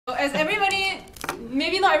as everybody,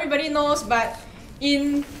 maybe not everybody knows, but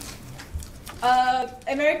in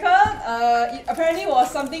America, it apparently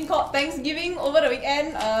was something called Thanksgiving over the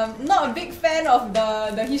weekend. Not a big fan of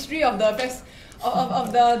the history of the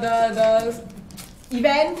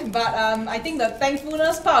event, but I think the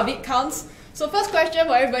thankfulness part of it counts. So first question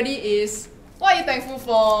for everybody is, what are you thankful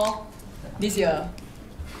for this year?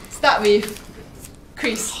 Start with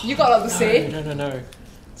Chris. You got a lot to say. No.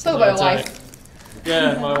 Let's talk about your wife.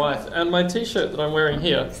 Yeah, my wife. And my t-shirt that I'm wearing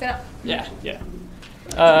here. Stand up. Yeah.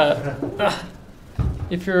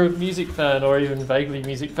 If you're a music fan or even vaguely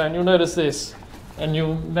music fan, you'll notice this. And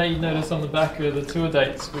you may notice on the back of the tour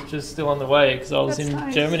dates, which is still on the way, because I was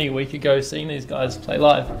in Germany a week ago seeing these guys play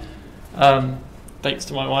live. Thanks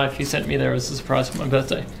to my wife, who sent me there as a surprise for my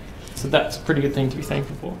birthday. So that's a pretty good thing to be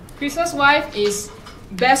thankful for. Chris's wife is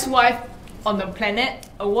Best Wife on the Planet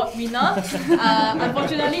award winner.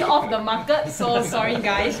 Unfortunately off the market, so sorry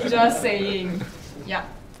guys, just saying. Yeah,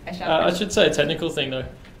 Aysha. I should say a technical thing though.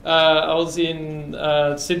 I was in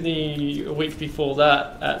Sydney a week before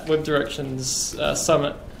that at Web Directions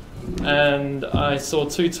Summit, and I saw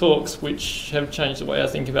two talks which have changed the way I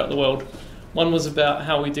think about the world. One was about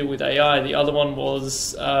how we deal with AI, the other one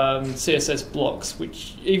was CSS blocks,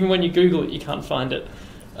 which even when you Google it you can't find it.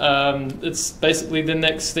 It's basically the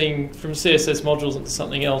next thing from CSS modules into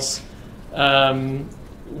something else,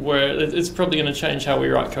 where it's probably going to change how we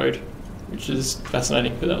write code, which is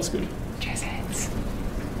fascinating, but that was good.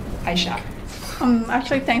 Aysha. I'm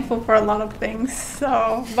actually thankful for a lot of things.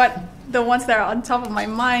 So, but the ones that are on top of my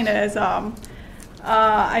mind is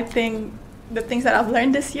I think the things that I've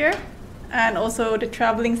learned this year, and also the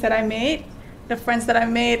travelings that I made, the friends that I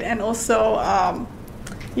made, and also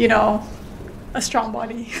you know, a strong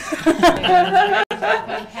body.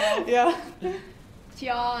 Yeah.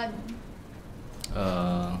 Chen.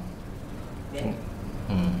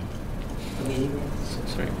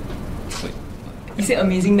 Sorry. Wait. You said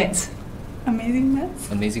amazing maths. Amazing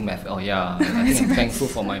maths? Amazing math. Oh yeah, I think I'm thankful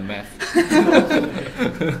for my math.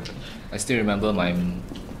 I still remember my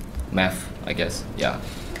math, I guess. Yeah.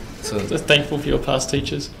 So Just thankful for your past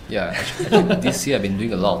teachers. yeah, actually, this year I've been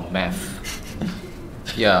doing a lot of math.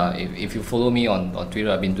 Yeah, if you follow me on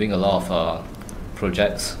Twitter, I've been doing a lot of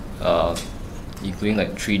projects, including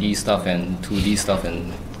like 3D stuff and 2D stuff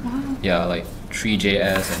and yeah, like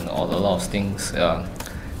 3JS and a lot of things.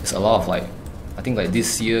 It's a lot of like, I think like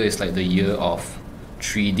this year is like the year of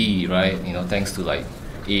 3D, right? You know, thanks to like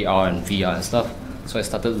AR and VR and stuff. So I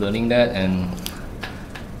started learning that,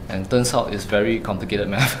 and turns out it's very complicated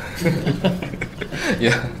math.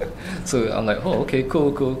 Yeah. So I'm like, oh, okay,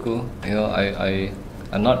 cool. You know,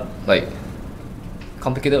 I'm not like,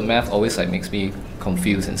 complicated math always like makes me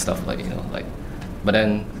confused and stuff, like, you know, like, but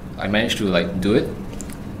then I managed to like do it.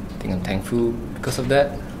 I think I'm thankful because of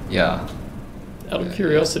that. Yeah. Out of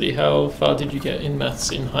curiosity, how far did you get in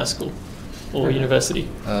maths in high school or university?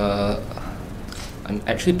 I'm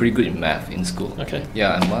actually pretty good in math in school. Okay.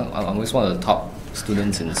 Yeah, I'm always one of the top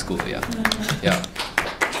students in school. Yeah. Yeah.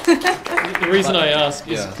 The reason I ask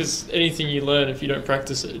is because anything you learn, if you don't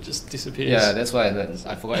practice it, it just disappears. Yeah, that's why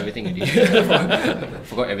I forgot everything already.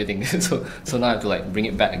 Forgot everything. So now I have to like bring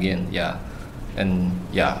it back again. Yeah. And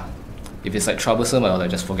yeah, if it's like troublesome, I'll like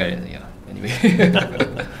just forget it. Yeah. Anyway.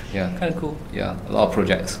 Yeah, kind of cool. Yeah, a lot of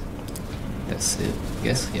projects. That's it, I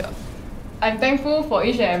guess. Yeah. I'm thankful for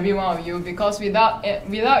each and every one of you, because without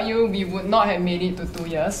you, we would not have made it to 2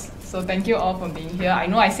 years. So thank you all for being here. I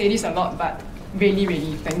know I say this a lot, but really,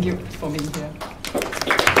 thank you for being here.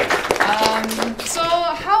 So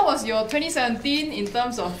how was your 2017 in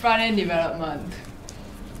terms of front-end development?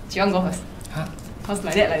 Do you want to go first? Huh? Cause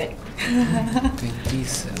like that.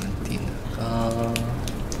 2017.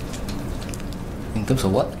 In terms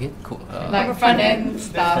of what again? Cool. Like front-end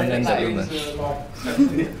stuff. Front-end like,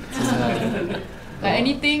 development. like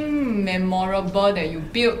anything memorable that you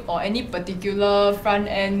built, or any particular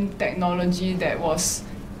front-end technology that was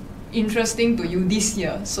interesting to you this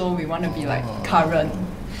year. So we want to be like current.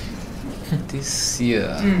 This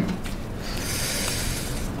year.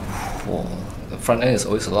 Whoa, the front end is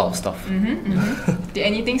always a lot of stuff. Did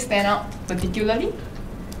anything stand out particularly?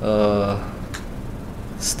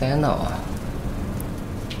 Stand out.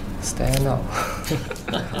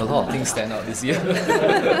 A lot of things stand out this year.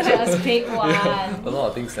 Just pick one. A lot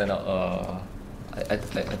of things stand out. I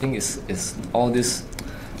think it's all this.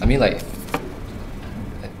 I mean, like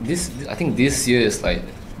this. I think this year is like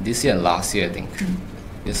this year and last year. I think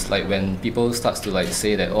it's like when people starts to like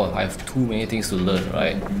say that, oh, I have too many things to learn,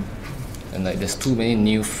 right? And like there's too many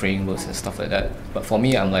new frameworks and stuff like that. But for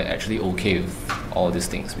me, I'm like actually okay with all these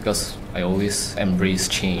things because I always embrace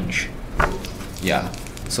change. Yeah.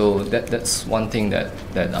 So that's one thing that's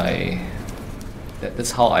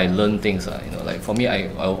how I learn things. You know, like for me,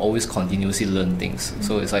 I'll always continuously learn things.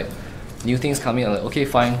 So it's like new things coming. I'm like, okay,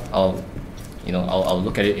 fine. I'll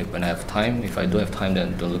look at it when I have time. If I don't have time,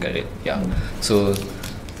 then don't look at it. Yeah. So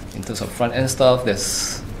in terms of front end stuff,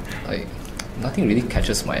 there's like nothing really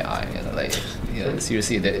catches my eye. You know, like yeah,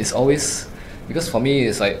 seriously, that it's always because for me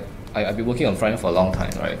it's like I've been working on front end for a long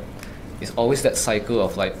time, right? It's always that cycle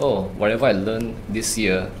of like, oh, whatever I learned this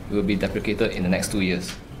year will be deprecated in the next 2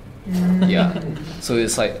 years. Yeah. So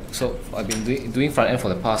it's like, so I've been doing front end for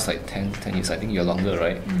the past like 10 years. I think you're longer,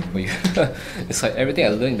 right? It's like everything I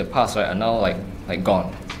learned in the past, right, are now like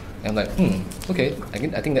gone. And I'm like, okay, I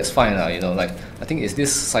think that's fine. You know, like I think it's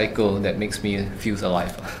this cycle that makes me feel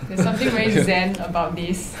alive. There's something very zen about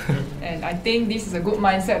this, and I think this is a good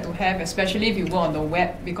mindset to have, especially if you go on the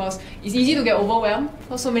web, because it's easy to get overwhelmed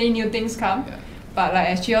because so many new things come. Yeah. But like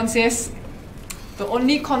as Cheon says, the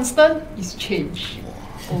only constant is change.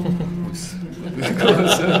 How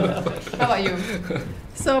about you?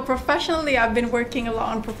 So professionally, I've been working a lot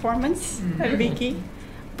on performance at Wiki.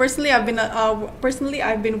 Personally, I've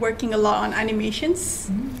been working a lot on animations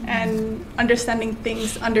and understanding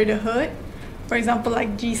things under the hood. For example,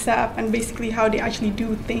 like GSAP and basically how they actually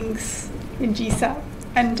do things in GSAP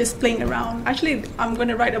and just playing around. Actually, I'm going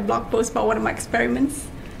to write a blog post about one of my experiments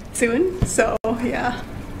soon. So yeah.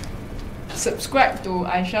 Subscribe to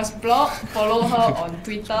Aysha's blog, follow her on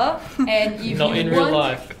Twitter, and if not you in real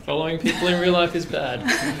life. Following people in real life is bad.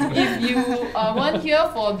 If you weren't here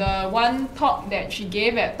for the one talk that she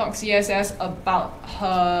gave at Talk CSS about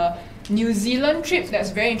her New Zealand trip,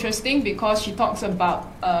 that's very interesting because she talks about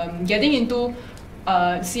getting into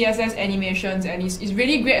CSS animations, and it's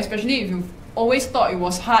really great, especially if you've always thought it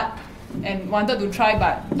was hard and wanted to try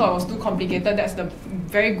but thought it was too complicated. That's the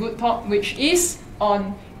very good talk, which is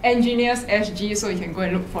on Engineers.SG, so you can go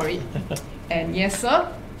and look for it. And yes, sir?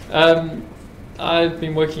 I've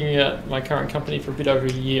been working at my current company for a bit over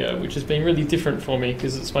a year, which has been really different for me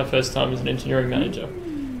because it's my first time as an engineering manager.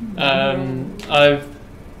 I've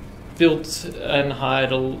built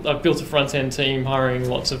a front-end team, hiring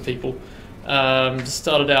lots of people.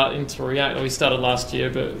 Started out into React, we started last year,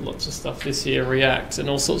 but lots of stuff this year, React, and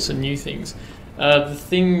all sorts of new things. The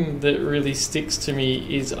thing that really sticks to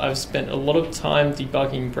me is I've spent a lot of time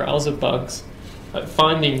debugging browser bugs,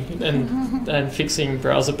 finding and fixing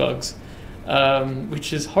browser bugs,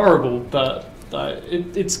 which is horrible, but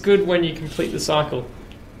it's good when you complete the cycle.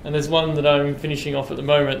 And there's one that I'm finishing off at the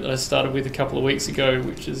moment that I started with a couple of weeks ago,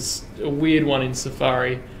 which is a weird one in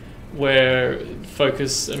Safari, where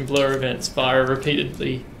focus and blur events fire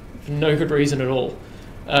repeatedly for no good reason at all.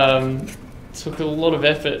 Took a lot of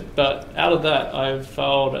effort, but out of that I've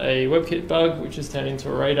filed a WebKit bug which has turned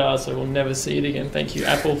into a radar, so we'll never see it again. Thank you,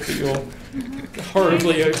 Apple, for your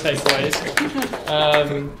horribly opaque ways.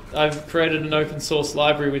 I've created an open source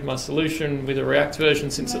library with my solution with a React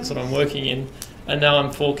version, since that's what I'm working in, and now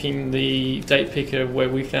I'm forking the date picker where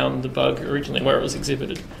we found the bug originally, where it was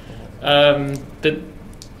exhibited. But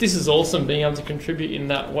this is awesome, being able to contribute in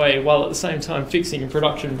that way while at the same time fixing a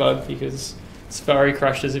production bug, because Safari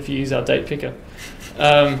crashes if you use our date picker.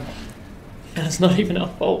 And it's not even our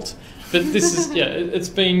fault. But this is, it's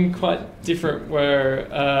been quite different where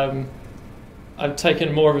I've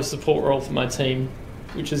taken more of a support role for my team,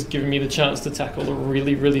 which has given me the chance to tackle the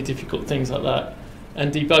really, really difficult things like that.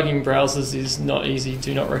 And debugging browsers is not easy.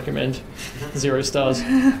 Do not recommend. 0 stars.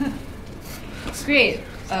 Great.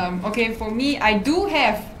 Okay, for me, I do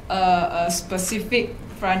have a specific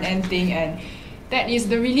front-end thing, and that is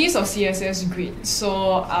the release of CSS Grid.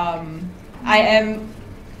 So I am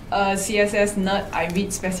a CSS nerd. I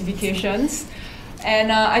read specifications,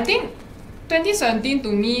 and I think 2017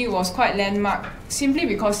 to me was quite landmark simply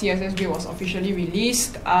because CSS Grid was officially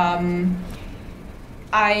released. I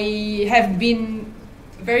have been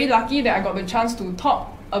very lucky that I got the chance to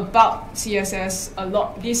talk about CSS a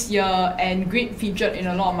lot this year, and Grid featured in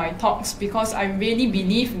a lot of my talks because I really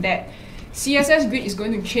believe that CSS Grid is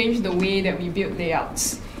going to change the way that we build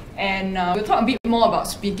layouts. And we'll talk a bit more about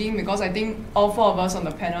speaking because I think all 4 of us on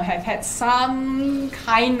the panel have had some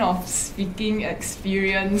kind of speaking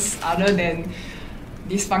experience other than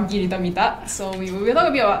this funky little meetup. So we will talk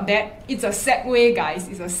a bit about that. It's a segue, guys.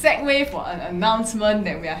 It's a segue for an announcement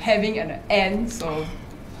that we are having at the end. So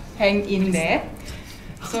hang in there.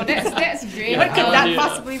 So that's great. What could that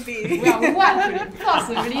possibly be? Well, what could it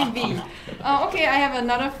possibly be? Okay, I have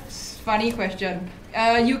another funny question.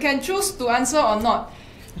 You can choose to answer or not.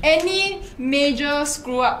 Any major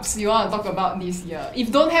screw-ups you want to talk about this year?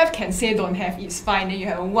 If don't have, can say don't have. It's fine. Then you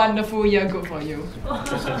have a wonderful year. Good for you.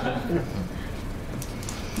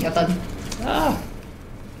 Your turn.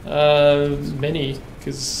 Many,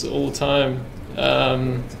 because all the time.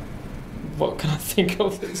 What can I think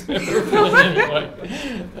of that's memorable anyway?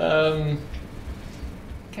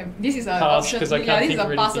 This is an pass, option. because I can't this is think a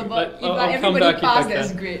of anything. passable. But If I'll like, come everybody back pass, if I that's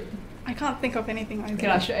can. great. I can't think of anything like Okay,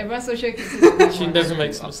 that. sure. Everyone's so sure. She never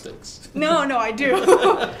makes mistakes. No, I do.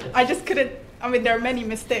 I just couldn't. I mean, there are many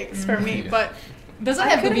mistakes for me, but Doesn't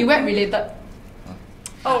have to be web related.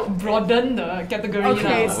 oh, Broaden the category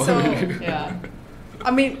okay. now. So Yeah.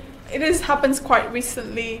 I mean, it happens quite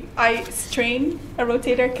recently. I strained a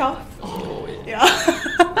rotator cuff. Oh, Yeah.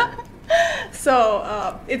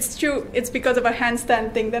 So it's true. It's because of a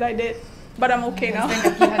handstand thing that I did, but I'm okay now.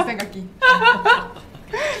 Handstand kaki.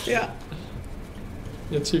 Yeah.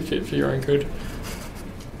 You're too fit for your own code.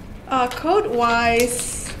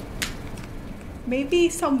 Code-wise, maybe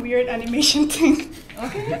some weird animation thing.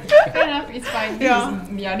 Okay, fair enough. It's fine.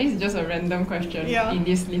 This is just a random question in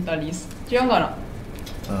this little list. Do you want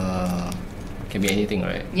to? Can be anything,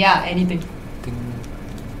 right? Yeah, anything. I think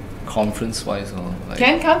conference-wise or like.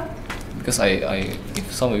 Can come. Because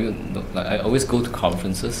if some of you know, like I always go to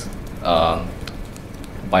conferences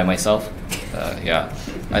by myself. Yeah,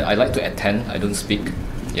 I like to attend. I don't speak.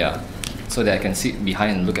 Yeah, so that I can sit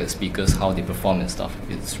behind and look at speakers, how they perform and stuff.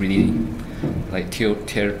 It's really like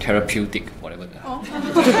therapeutic, whatever.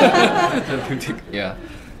 Therapeutic. Yeah,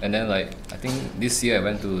 and then like I think this year I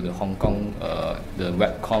went to the Hong Kong the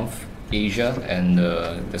WebConf Asia, and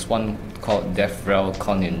there's one called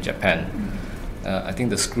DevRelCon in Japan. I think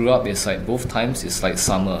the screw up is like both times it's like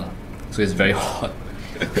summer, so it's very hot.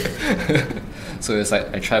 So it's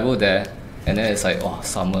like I travel there, and then it's like, oh,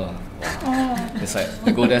 summer. Wow. It's like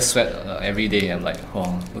I go there, sweat every day. I'm like,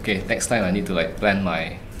 oh, okay, next time I need to like plan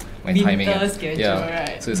my timing. Schedule, yeah.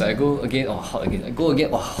 right. So it's like I go again, oh, hot again. I go again,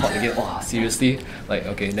 oh, hot again. Oh, seriously? Like,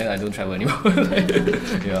 okay, then I don't travel anymore.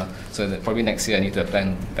 Yeah. So probably next year I need to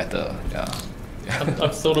plan better. Yeah.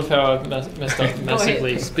 I've thought of how I've messed up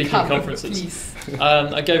massively speaking conferences. Please.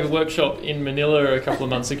 I gave a workshop in Manila a couple of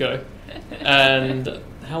months ago, and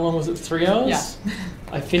how long was it? 3 hours? Yeah.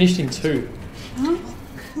 I finished in 2.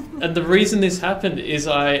 And the reason this happened is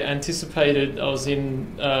I anticipated, I was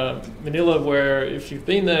in Manila, where if you've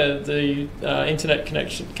been there, the internet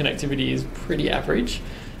connectivity is pretty average.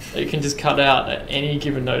 It can just cut out at any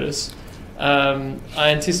given notice. I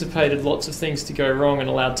anticipated lots of things to go wrong and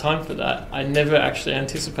allowed time for that. I never actually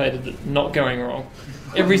anticipated it not going wrong.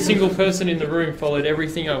 Every single person in the room followed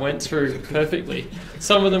everything I went through perfectly.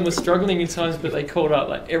 Some of them were struggling in times, but they caught up.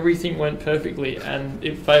 Like, everything went perfectly, and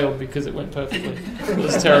it failed because it went perfectly. It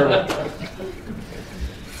was terrible.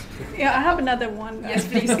 Yeah, I have another one. Yes,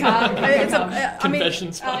 please come.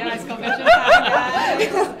 Confessions. Yeah, it's confession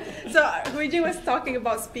time. So Hui Jing was talking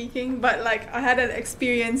about speaking, but like I had an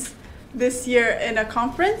experience this year in a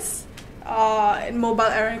conference, in Mobile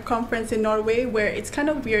Era conference in Norway, where it's kind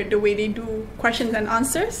of weird the way they do questions and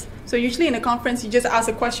answers. So usually in a conference you just ask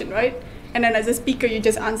a question, right? And then as a speaker you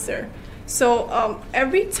just answer. So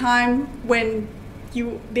every time when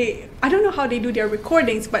I don't know how they do their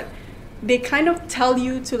recordings, but they kind of tell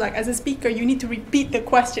you to, like, as a speaker, you need to repeat the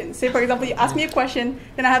question. Say, for example, you ask me a question,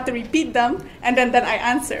 then I have to repeat them, and then I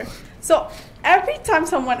answer. So every time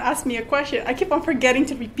someone asks me a question, I keep on forgetting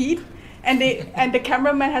to repeat, and the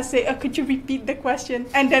cameraman has to say, could you repeat the question,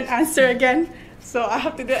 and then answer again. So I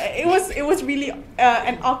have to do it. It was really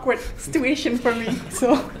an awkward situation for me.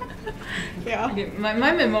 So yeah. Okay, my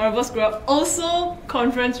memorable screw up, also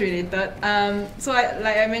conference related. So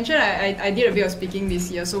like I mentioned, I did a bit of speaking this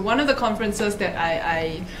year. So one of the conferences that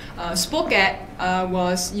I spoke at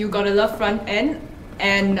was You Gotta Love Front End,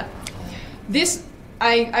 and this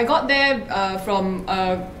I got there from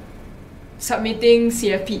submitting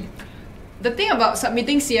CFP. The thing about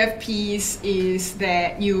submitting CFPs is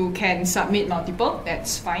that you can submit multiple.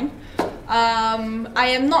 That's fine. I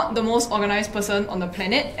am not the most organized person on the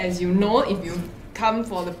planet, as you know if you come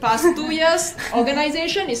for the past 2 years.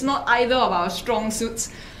 Organization is not either of our strong suits.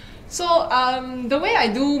 So the way I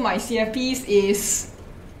do my CFPs is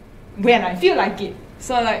when I feel like it.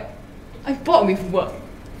 So like, I'm bored with work.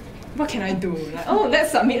 What can I do? Like, oh,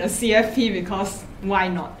 let's submit a CFP because why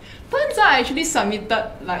not? Turns out I actually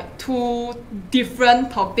submitted like 2 different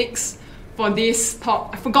topics for this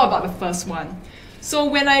talk. I forgot about the first one. So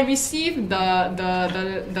when I received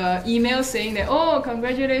the email saying that, oh,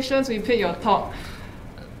 congratulations, we picked your talk,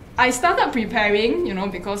 I started preparing,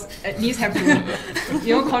 because at least have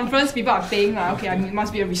to, conference people are paying, okay, I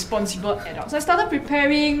must be a responsible adult. So I started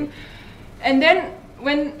preparing, and then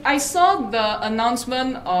when I saw the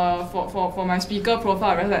announcement for my speaker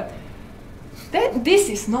profile, I was like, this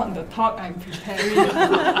is not the talk I'm preparing.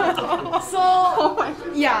 So,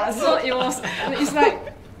 yeah, so it's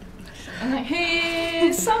like,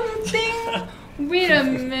 Wait a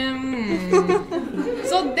minute.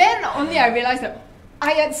 So then only I realized that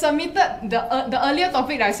I had submitted the earlier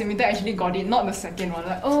topic that I submitted, actually got it, not the second one.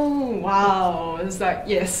 Like, oh wow, it's like,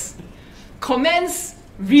 yes. Comments,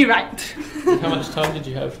 rewrite. How much time did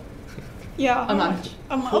you have? Yeah. A month.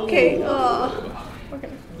 Okay. Okay.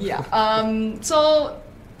 Yeah. So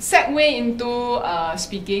segue into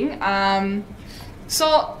speaking.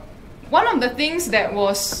 So one of the things that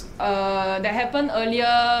was that happened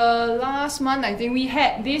earlier last month, I think we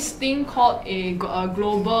had this thing called a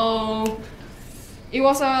global. It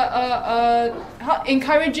was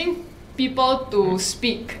encouraging people to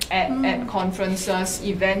speak at conferences,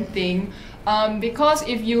 event thing. Because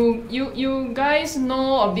if you guys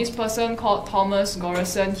know of this person called Thomas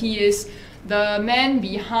Gorison, he is the man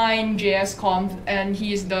behind JSConf, and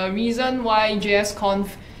he is the reason why JSConf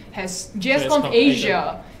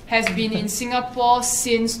Asia has been in Singapore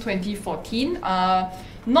since 2014.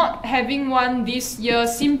 Not having one this year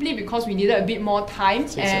simply because we needed a bit more time,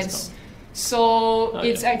 and so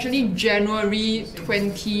it's actually January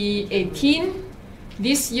 2018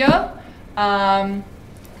 this year.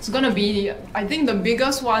 It's gonna be, I think, the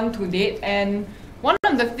biggest one to date, and one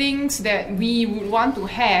of the things that we would want to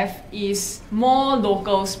have is more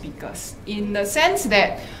local speakers, in the sense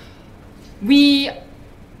that we,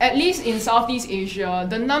 at least in Southeast Asia,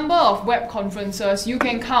 the number of web conferences you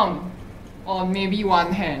can count on maybe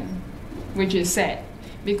one hand, which is sad.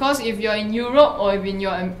 Because if you're in Europe or if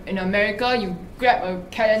you're in America, you grab a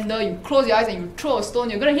calendar, you close your eyes and you throw a stone,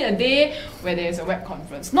 you're gonna hit a day where there's a web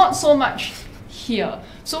conference. Not so much here.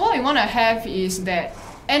 So what we want to have is that,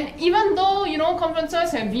 and even though, you know,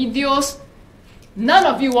 conferences have videos, none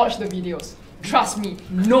of you watch the videos. Trust me,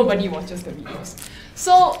 nobody watches the videos.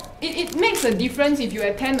 So it makes a difference if you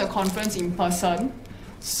attend the conference in person.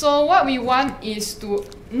 So what we want is to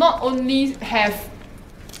not only have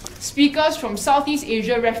speakers from Southeast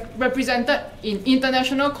Asia represented in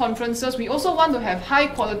international conferences, we also want to have high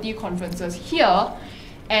quality conferences here,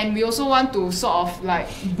 and we also want to sort of like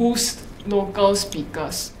boost local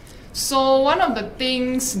speakers. So one of the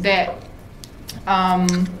things that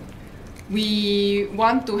we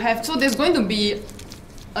want to have, so there's going to be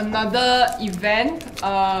another event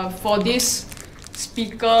for this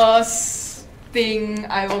speakers thing.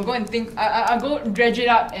 I will go and think, I'll go dredge it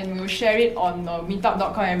up and we'll share it on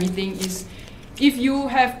meetup.com and everything. Is if you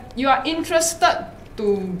are interested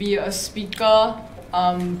to be a speaker,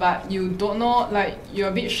 but you don't know, like you're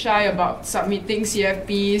a bit shy about submitting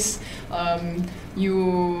CFPs,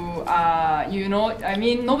 you know, I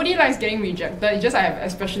mean, nobody likes getting rejected. It's just I have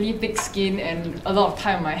especially thick skin and a lot of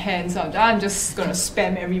time on my hands, so I'm just gonna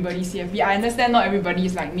spam everybody's CFP. I understand not everybody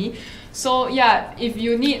is like me. So yeah, if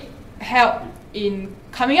you need help in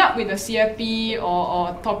coming up with a CFP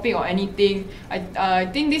or topic or anything, I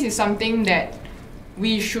think this is something that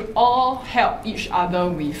we should all help each other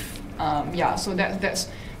with. Yeah, so that's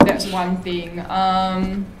one thing.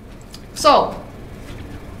 So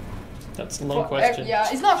that's a long question. Yeah,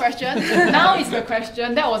 it's not a question. Now it's the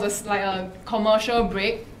question. That was like a commercial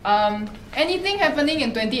break. Anything happening in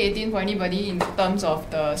 2018 for anybody in terms of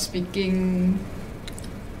the speaking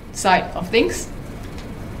side of things?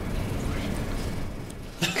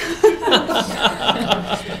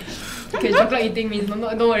 Okay, chocolate eating means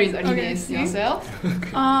don't worry, it's early days. Yourself?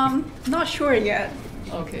 Not sure yet.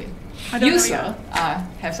 Okay. I don't you, know sir,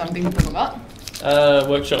 have something to talk about?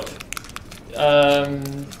 Workshop.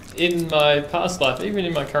 In my past life, even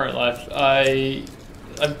in my current life,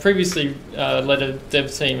 I've previously led a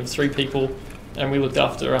dev team of 3 people, and we looked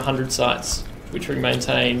after 100 sites, which we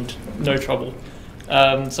maintained no trouble.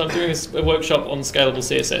 So I'm doing a workshop on scalable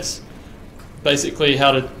CSS. Basically,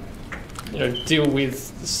 how to deal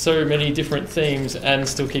with so many different themes and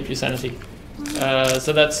still keep your sanity.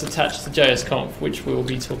 So that's attached to JSConf, which we'll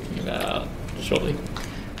be talking about shortly.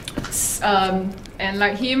 And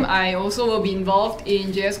like him, I also will be involved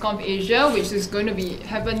in JSConf Asia, which is going to be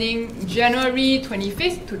happening January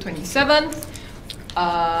 25th to 27th.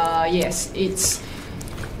 Yes, it's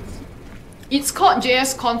called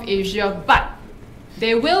JSConf Asia, but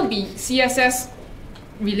there will be CSS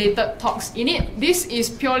related talks in it. This is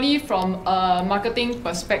purely from a marketing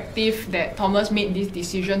perspective that Thomas made this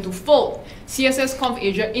decision to fold CSS Conf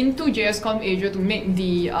Asia into JS Conf Asia to make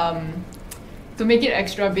the to make it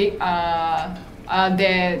extra big.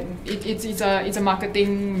 It's a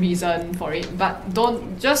marketing reason for it, but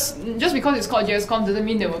don't just because it's called JS Conf doesn't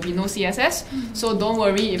mean there will be no CSS. So don't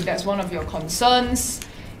worry if that's one of your concerns.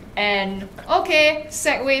 And okay,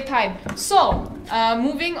 segue time. So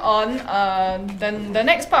moving on, the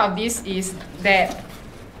next part of this is that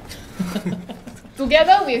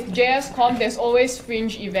together with JSConf, there's always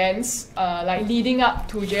fringe events like leading up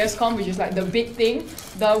to JSConf, which is like the big thing.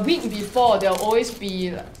 The week before, there'll always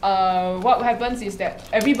be what happens is that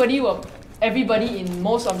everybody in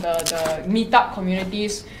most of the meetup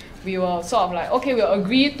communities, we will sort of like, okay, we'll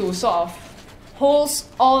agree to sort of host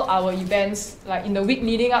all our events like in the week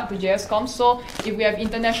leading up to JSConf. So if we have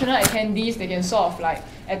international attendees, they can sort of like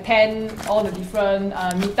attend all the different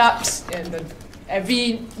meetups, and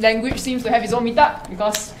every language seems to have its own meetup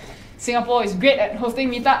because Singapore is great at hosting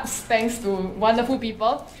meetups thanks to wonderful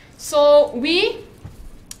people. So we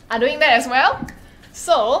are doing that as well.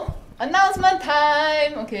 So announcement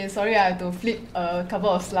time. Okay, sorry, I have to flip a couple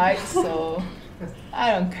of slides, so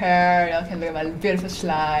I don't care. Y'all can look at my beautiful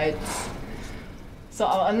slides. So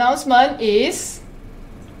our announcement is...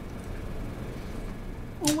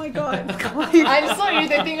 Oh my god. I'm so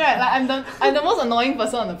irritating, right? Like I'm the most annoying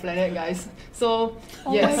person on the planet, guys. So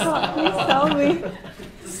yes. Oh my god, please tell me.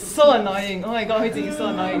 So annoying. Oh my god, Hui Jing is so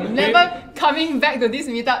annoying. Never coming back to this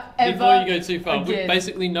meetup ever. Before you go too far, again.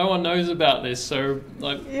 basically no one knows about this, so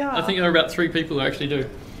like Yeah. I think there are about 3 people who actually do.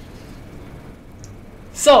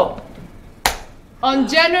 So on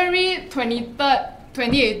January 23rd,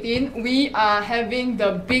 2018, we are having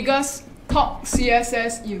the biggest Talk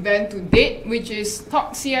CSS event to date, which is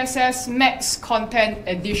Talk CSS Max Content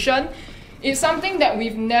Edition. It's something that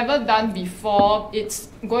we've never done before. It's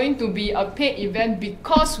going to be a paid event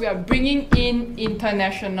because we are bringing in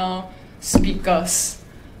international speakers.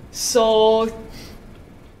 So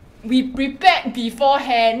we prepared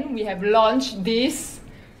beforehand. We have launched this.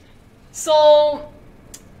 So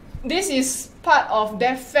this is part of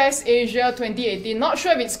DevFest Asia 2018. Not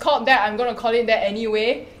sure if it's called that. I'm going to call it that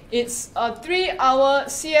anyway. It's a 3-hour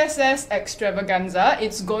CSS extravaganza.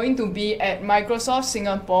 It's going to be at Microsoft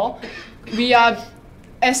Singapore. We are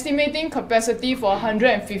estimating capacity for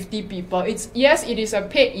 150 people. Yes, it is a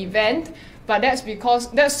paid event, but that's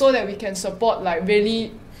so that we can support like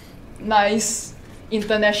really nice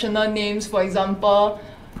international names. For example,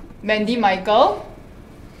 Mandy Michael.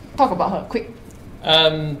 Talk about her, quick.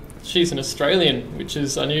 She's an Australian, which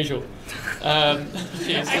is unusual.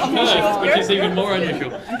 She is from Perth, which is even more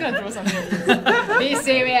unusual. I'm gonna throw something at you. Be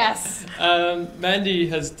serious. Mandy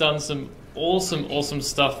has done some awesome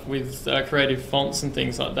stuff with creative fonts and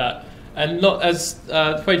things like that. And not as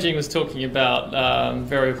Hui Jing was talking about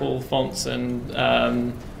variable fonts and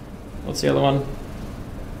what's the other one?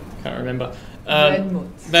 Can't remember.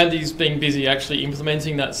 Mandy's been busy actually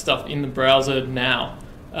implementing that stuff in the browser now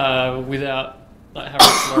without having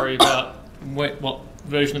to worry about what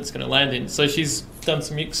version it's going to land in. So she's done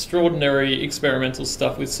some extraordinary experimental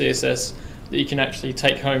stuff with CSS that you can actually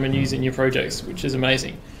take home and use in your projects, which is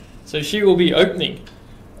amazing. So she will be opening.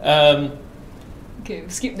 Okay,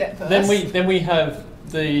 skip that first. Then we have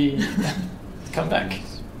the come back,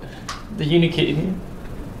 the Unikitten,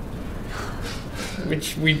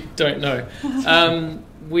 which we don't know.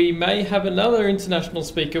 We may have another international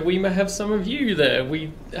speaker. We may have some of you there.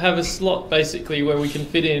 We have a slot basically where we can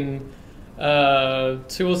fit in 2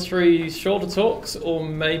 or 3 shorter talks, or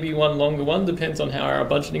maybe one longer one, depends on how our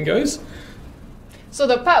budgeting goes. So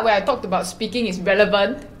the part where I talked about speaking is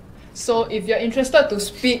relevant. So if you're interested to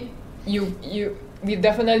speak, we'll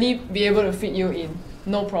definitely be able to fit you in,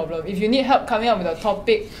 no problem. If you need help coming up with a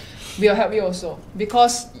topic, we'll help you also,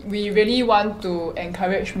 because we really want to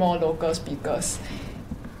encourage more local speakers.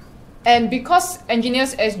 And because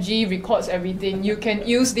Engineers.SG records everything, you can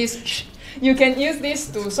use this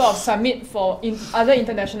to sort of submit for other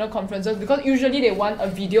international conferences, because usually they want a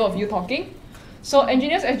video of you talking. So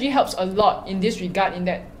Engineers.SG helps a lot in this regard, in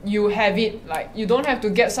that you have it, like, you don't have to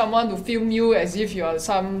get someone to film you as if you're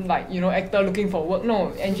some actor looking for work. No,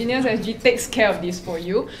 Engineers.SG takes care of this for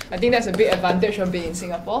you. I think that's a big advantage of being in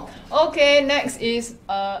Singapore. Okay, next is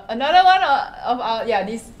another one of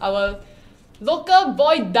our local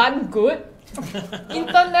boy done good.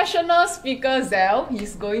 International speaker Zell,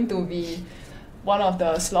 he's going to be one of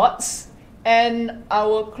the slots. And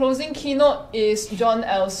our closing keynote is John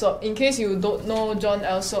Alsop. In case you don't know John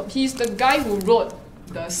Alsop, he's the guy who wrote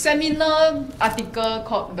the seminal article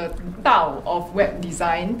called The Tao of Web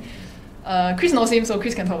Design. Chris knows him, so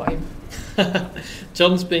Chris can talk about him.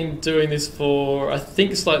 John's been doing this for, I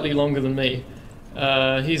think, slightly longer than me.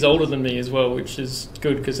 He's older than me as well, which is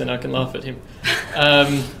good because then I can laugh at him.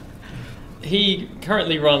 He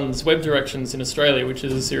currently runs Web Directions in Australia, which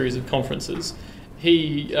is a series of conferences.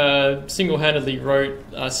 He single-handedly wrote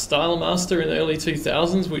Style Master in the early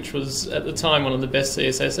 2000s, which was at the time one of the best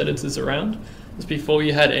CSS editors around. It was before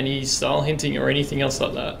you had any style hinting or anything else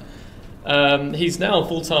like that. He's now a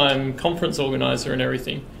full-time conference organizer and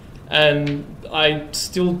everything. And I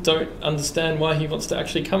still don't understand why he wants to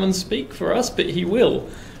actually come and speak for us, but he will,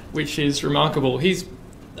 which is remarkable. His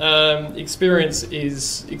experience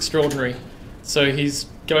is extraordinary. So he's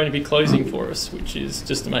going to be closing for us, which is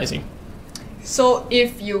just amazing. So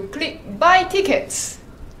if you click buy tickets,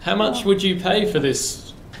 how much would you pay for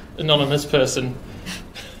this anonymous person?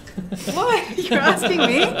 What? You're asking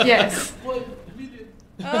me? Yes.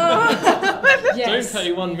 Don't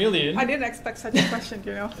pay 1 million. I didn't expect such a question,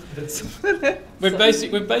 you know. We've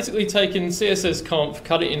basically taken CSS Conf,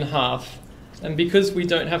 cut it in half, and because we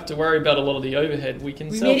don't have to worry about a lot of the overhead, we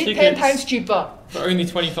can sell made it tickets 10 times cheaper. for only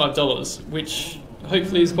 $25, which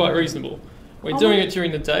hopefully is quite reasonable. We're doing it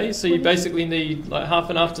during the day, so you basically need like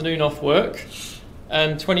half an afternoon off work,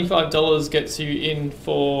 and $25 gets you in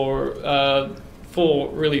for 4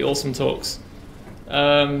 really awesome talks.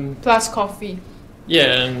 Plus coffee.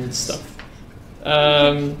 Yeah, and stuff.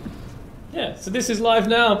 Yeah, so this is live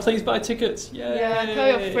now. Please buy tickets. Yay. Yeah,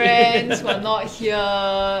 tell your friends who are not here.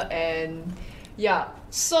 And yeah,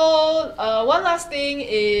 so one last thing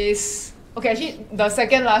is, okay, actually the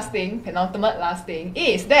second last thing, penultimate last thing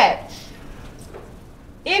is that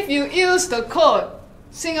if you use the code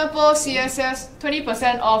Singapore CSS,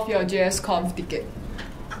 20% off your JSConf ticket.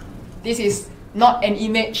 This is not an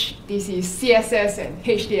image, this is CSS and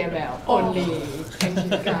HTML only. Thank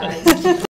you guys.